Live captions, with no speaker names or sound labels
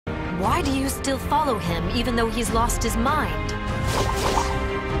Why do you still follow him, even though he's lost his mind?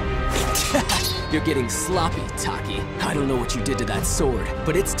 You're getting sloppy, Taki. I don't know what you did to that sword,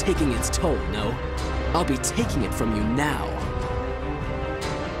 but it's taking its toll, no? I'll be taking it from you now.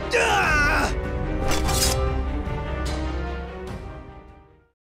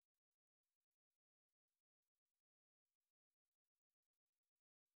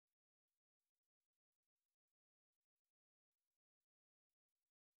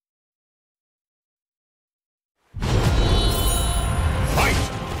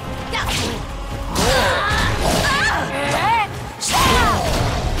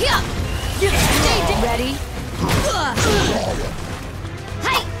 Ready?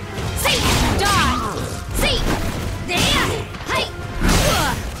 Hey! See! Die! See! There! Hey!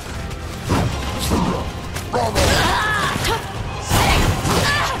 Die!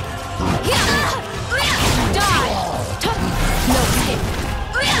 No escape!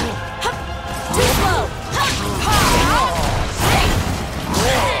 Too slow!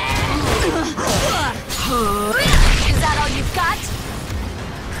 Is that all you've got?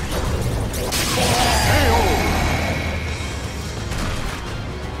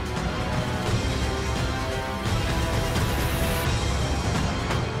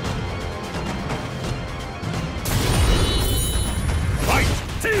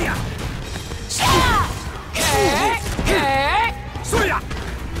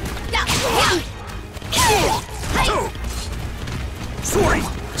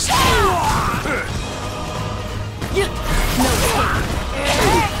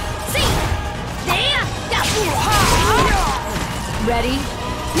 Ready?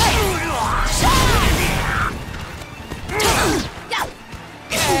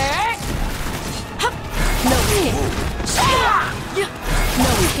 No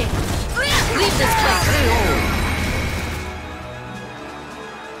escape. Leave this place.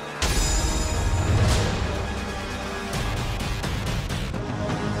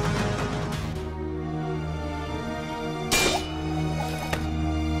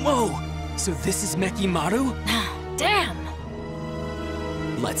 Whoa! So this is Mekimaru? Damn!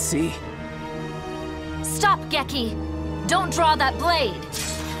 Let's see. Stop, Geki! Don't draw that blade!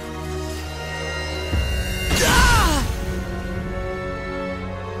 Ah!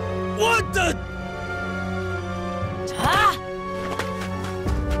 What the? Ah!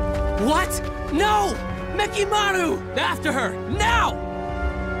 What? No! Mekimaru! After her! Now!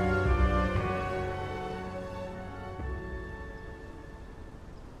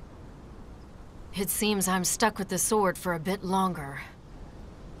 It seems I'm stuck with the sword for a bit longer.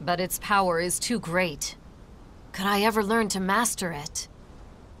 But its power is too great. Could I ever learn to master it?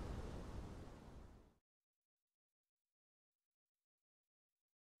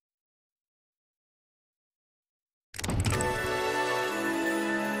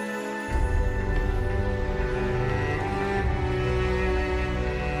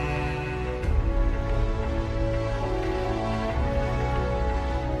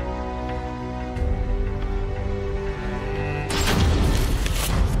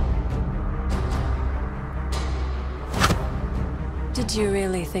 Did you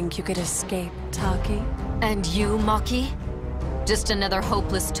really think you could escape, Taki? And you, Maki? Just another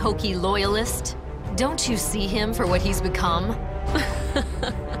hopeless Toki loyalist? Don't you see him for what he's become?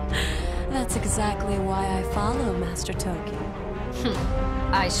 That's exactly why I follow Master Toki.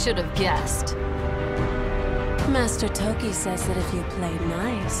 I should have guessed. Master Toki says that if you play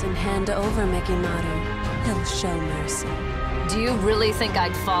nice and hand over Mekimaru, he'll show mercy. Do you really think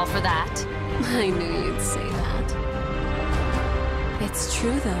I'd fall for that? I knew you'd say that. It's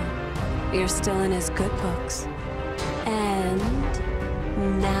true, though. You're still in his good books. And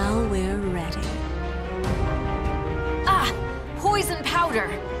now we're ready. Ah! Poison powder!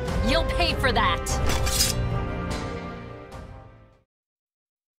 You'll pay for that!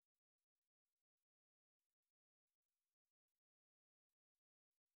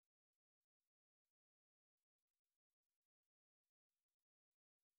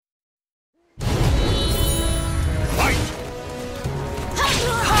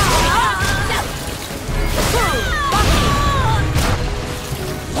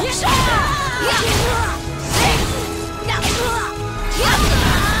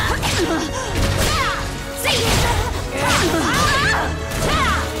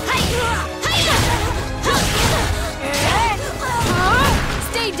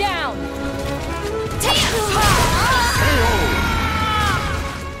 Stay down!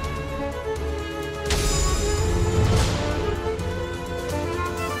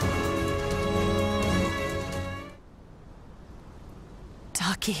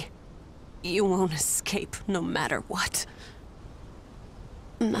 Taki, you won't escape no matter what.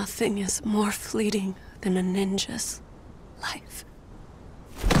 Nothing is more fleeting than a ninja's life.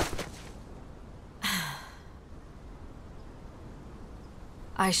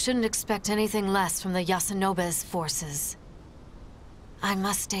 I shouldn't expect anything less from the Yasunobe's forces. I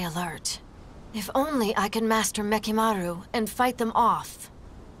must stay alert. If only I can master Mekimaru and fight them off.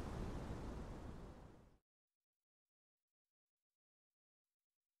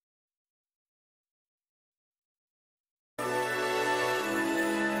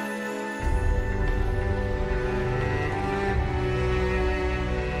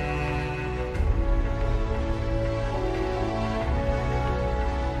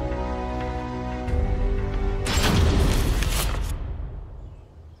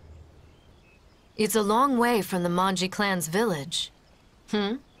 It's a long way from the Manji clan's village.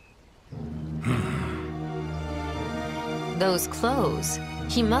 Those clothes.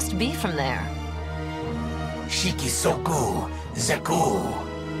 He must be from there. Shikisoku Zeku.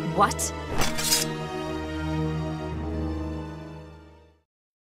 What?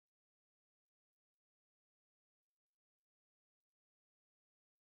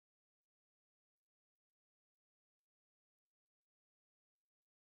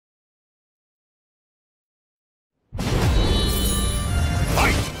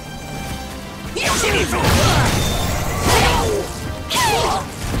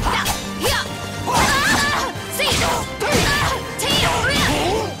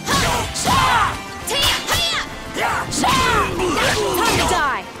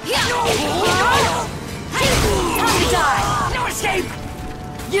 No escape!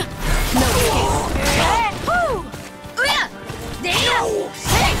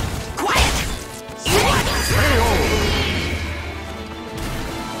 Hey! Quiet!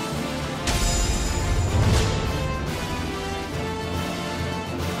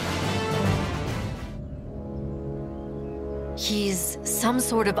 He's some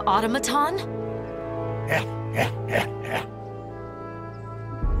sort of automaton?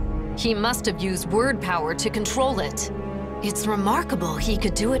 He must have used word power to control it. It's remarkable he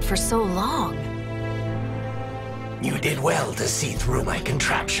could do it for so long. You did well to see through my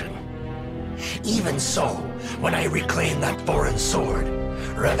contraption. Even so, when I reclaim that foreign sword,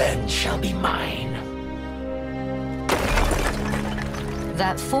 revenge shall be mine.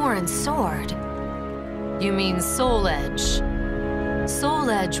 That foreign sword? You mean Soul Edge. Soul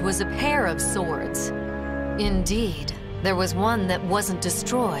Edge was a pair of swords. Indeed, there was one that wasn't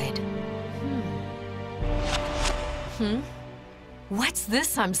destroyed. What's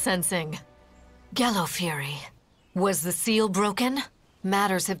this I'm sensing? Gallo Fury. Was the seal broken?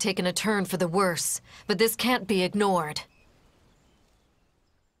 Matters have taken a turn for the worse, but this can't be ignored.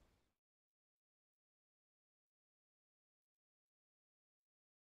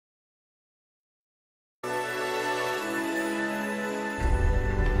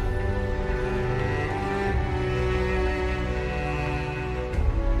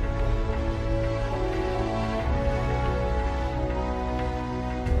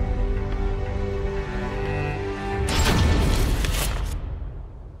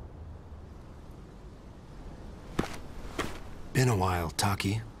 Been a while,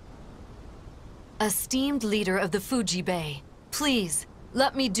 Taki. Esteemed leader of the Fuji Bay, please,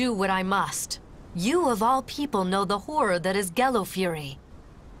 let me do what I must. You of all people know the horror that is Gallo Fury.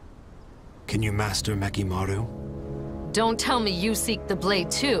 Can you master Mekimaru? Don't tell me you seek the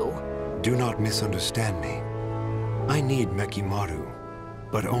blade too. Do not misunderstand me. I need Mekimaru,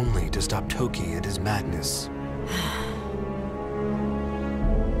 but only to stop Toki and his madness.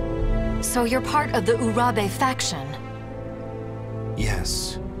 So you're part of the Urabe faction?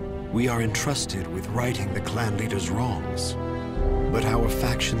 Yes, we are entrusted with righting the clan leader's wrongs. But our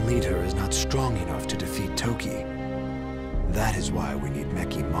faction leader is not strong enough to defeat Toki. That is why we need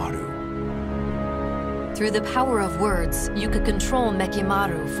Mekimaru. Through the power of words, you could control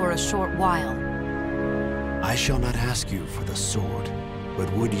Mekimaru for a short while. I shall not ask you for the sword, but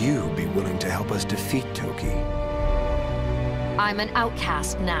would you be willing to help us defeat Toki? I'm an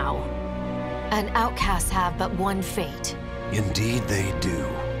outcast now. And outcasts have but one fate. Indeed they do.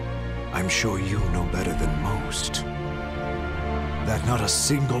 I'm sure you know better than most. That not a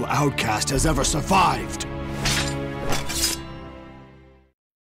single outcast has ever survived!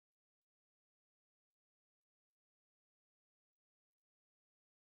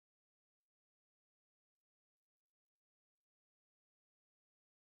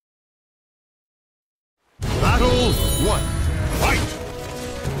 Battle 1. Fight!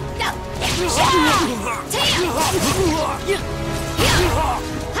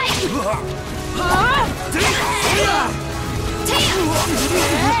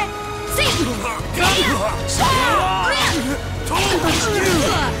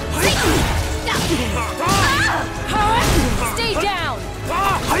 Stay down!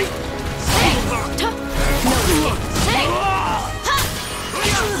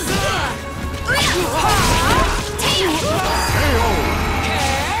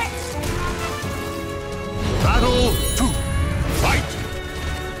 Battle 2. Fight!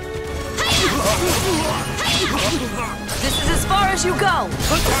 This is as far as you go!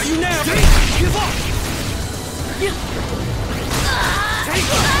 Are you now? Give up!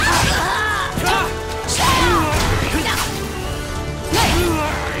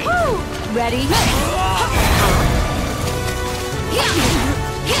 Ready?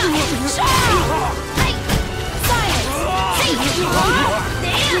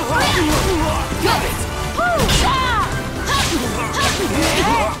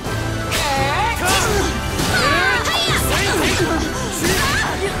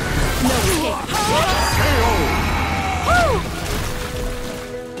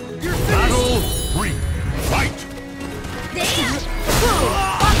 Battle 3. Fight!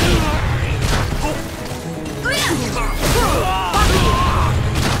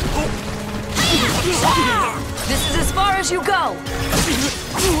 This is as far as you go!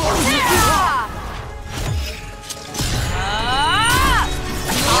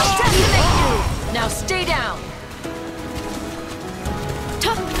 I'll detonate you! Now stay down!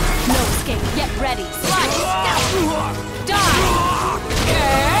 No escape, get ready! Slice! Die! Die!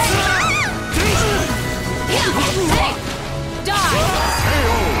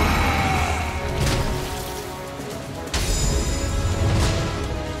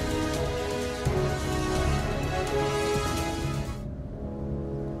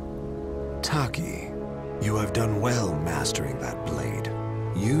 Taki, you have done well mastering that blade.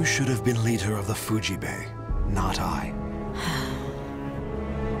 You should have been leader of the Fujibe, not I.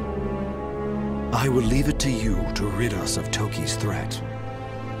 I will leave it to you to rid us of Toki's threat.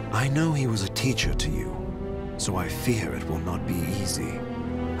 I know he was a teacher to you, so I fear it will not be easy.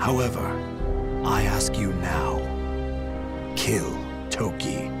 However, I ask you now, kill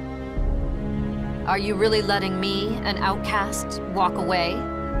Toki. Are you really letting me, an outcast, walk away?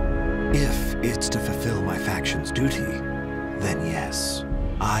 If it's to fulfill my faction's duty, then yes.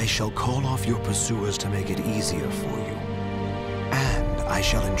 I shall call off your pursuers to make it easier for you. And I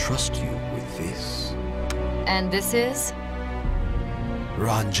shall entrust you with this. And this is?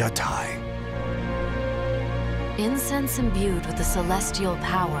 Ranjatai. Incense imbued with the celestial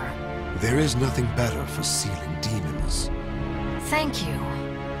power. There is nothing better for sealing demons. Thank you.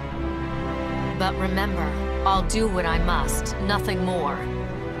 But remember, I'll do what I must, nothing more.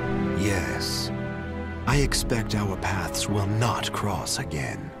 Yes. I expect our paths will not cross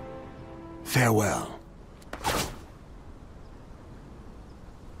again. Farewell.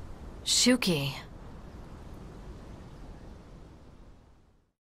 Shuki.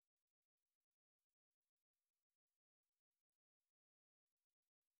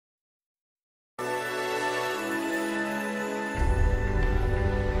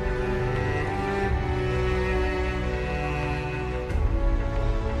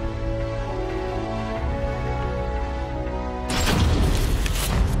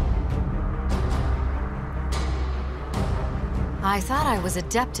 I thought I was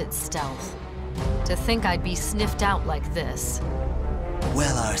adept at stealth. To think I'd be sniffed out like this.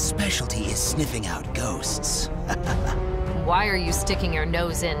 Well, our specialty is sniffing out ghosts. Why are you sticking your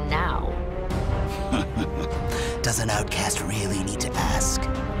nose in now? Does an outcast really need to ask?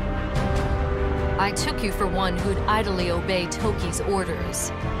 I took you for one who'd idly obey Toki's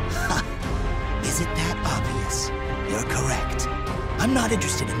orders. Is it that obvious? You're correct. I'm not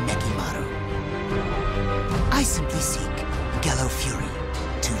interested in Nekimaru. I simply seek Gallo Fury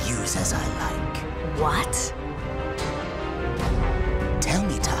to use as I like. What? Tell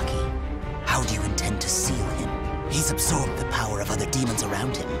me, Taki, how do you intend to seal him? He's absorbed the power of other demons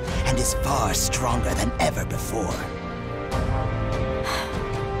around him, and is far stronger than ever before.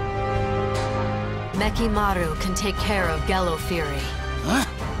 Nekimaru can take care of Gallo Fury. Huh?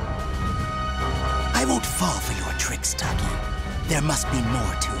 I won't fall for your tricks, Taki. There must be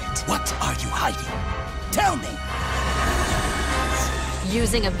more to it. What are you hiding? Tell me!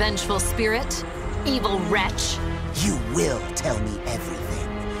 Using a vengeful spirit? Evil wretch? You will tell me everything.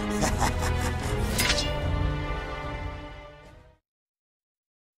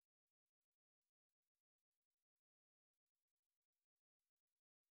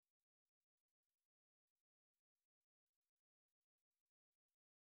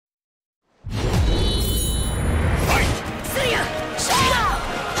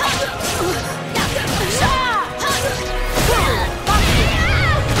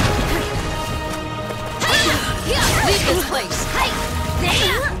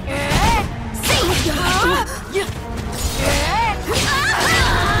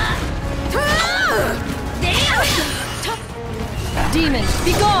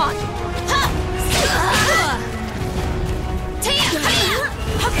 Be gone!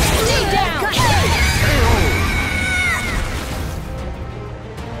 Stay down!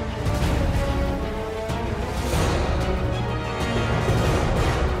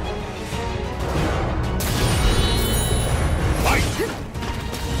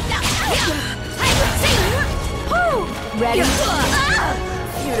 Ready?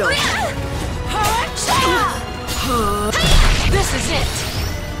 You don't. This is it.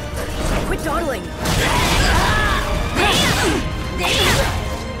 Quit dawdling.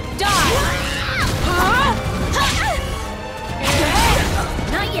 Die.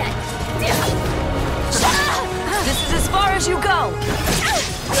 Not yet. This is as far as you go.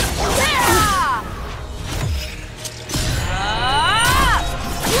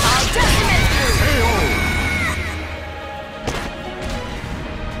 I'll decimate you.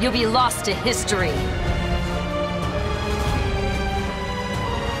 You'll be lost to history.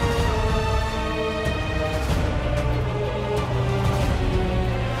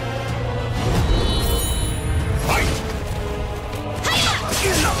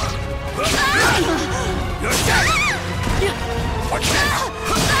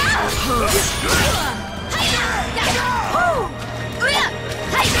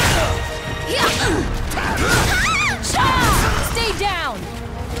 Stay down!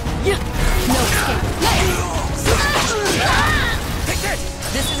 No escape.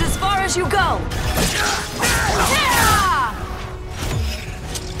 This is as far as you go.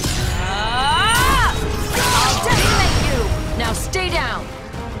 I'll decimate you. Now stay down.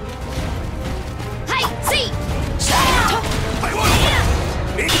 Hey, see!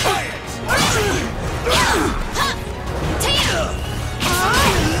 Be quiet!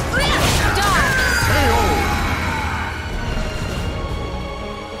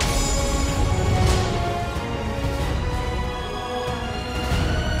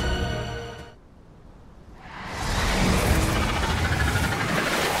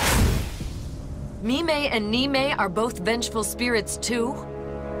 Mime and Nime are both vengeful spirits too?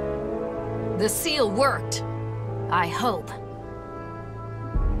 The seal worked. I hope.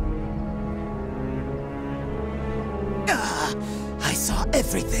 I saw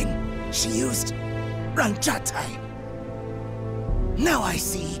everything. She used Ranchatai. Now I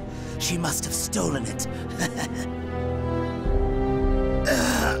see. She must have stolen it.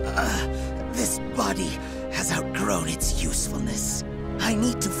 This body has outgrown its usefulness. I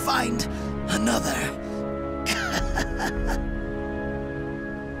need to find another.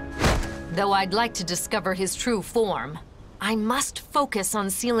 Though I'd like to discover his true form, I must focus on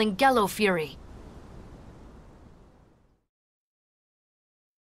sealing Gello Fury.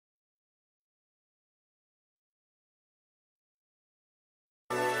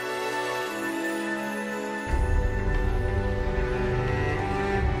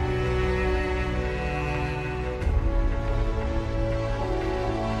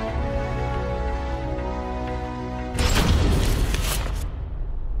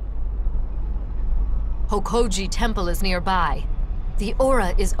 Hokoji Temple is nearby. The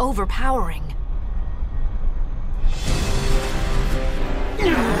aura is overpowering.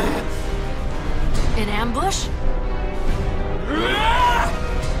 In ambush?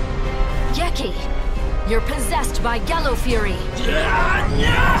 Geki, you're possessed by Gello Fury.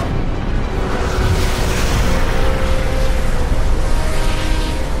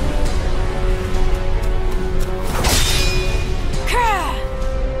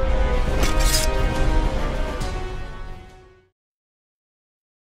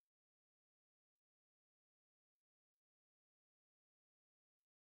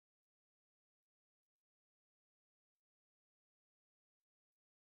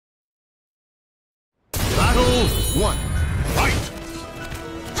 Battle 1. Fight!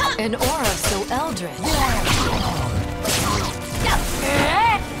 An aura so eldritch.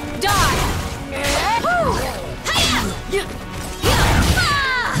 Die!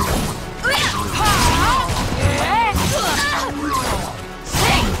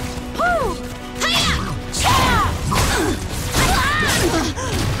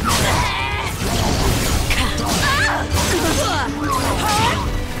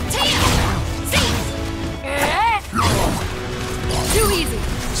 Too easy.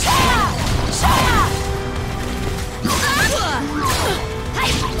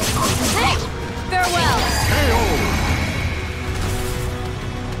 Farewell.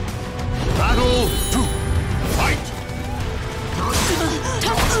 Battle 2. Fight!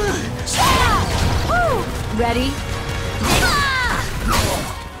 Ready?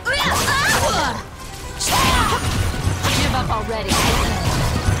 Give up already.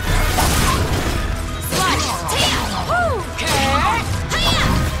 Slash!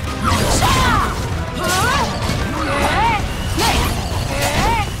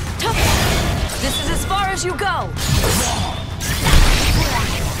 as you go!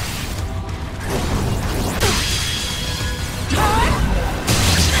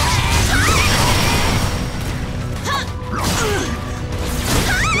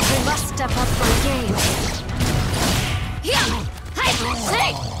 We must step up for a game.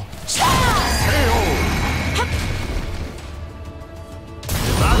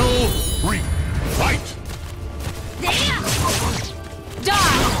 Battle 3. Fight!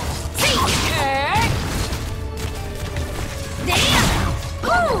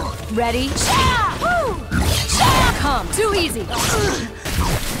 Ready? Come, too easy.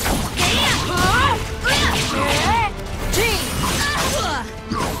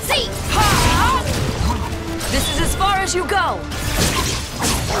 This is as far as you go.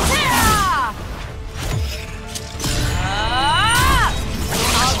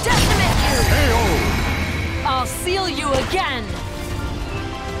 I'll decimate you. I'll seal you again.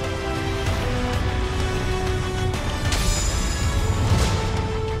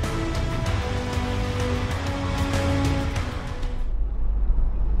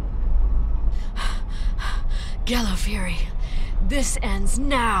 Gallo Fury, this ends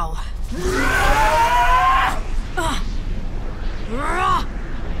now.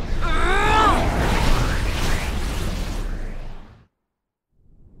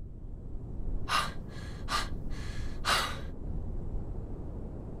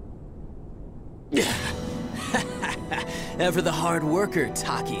 Ever the hard worker,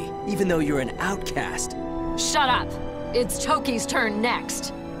 Taki, even though you're an outcast. Shut up! It's Toki's turn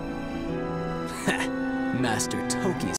next. Master Toki's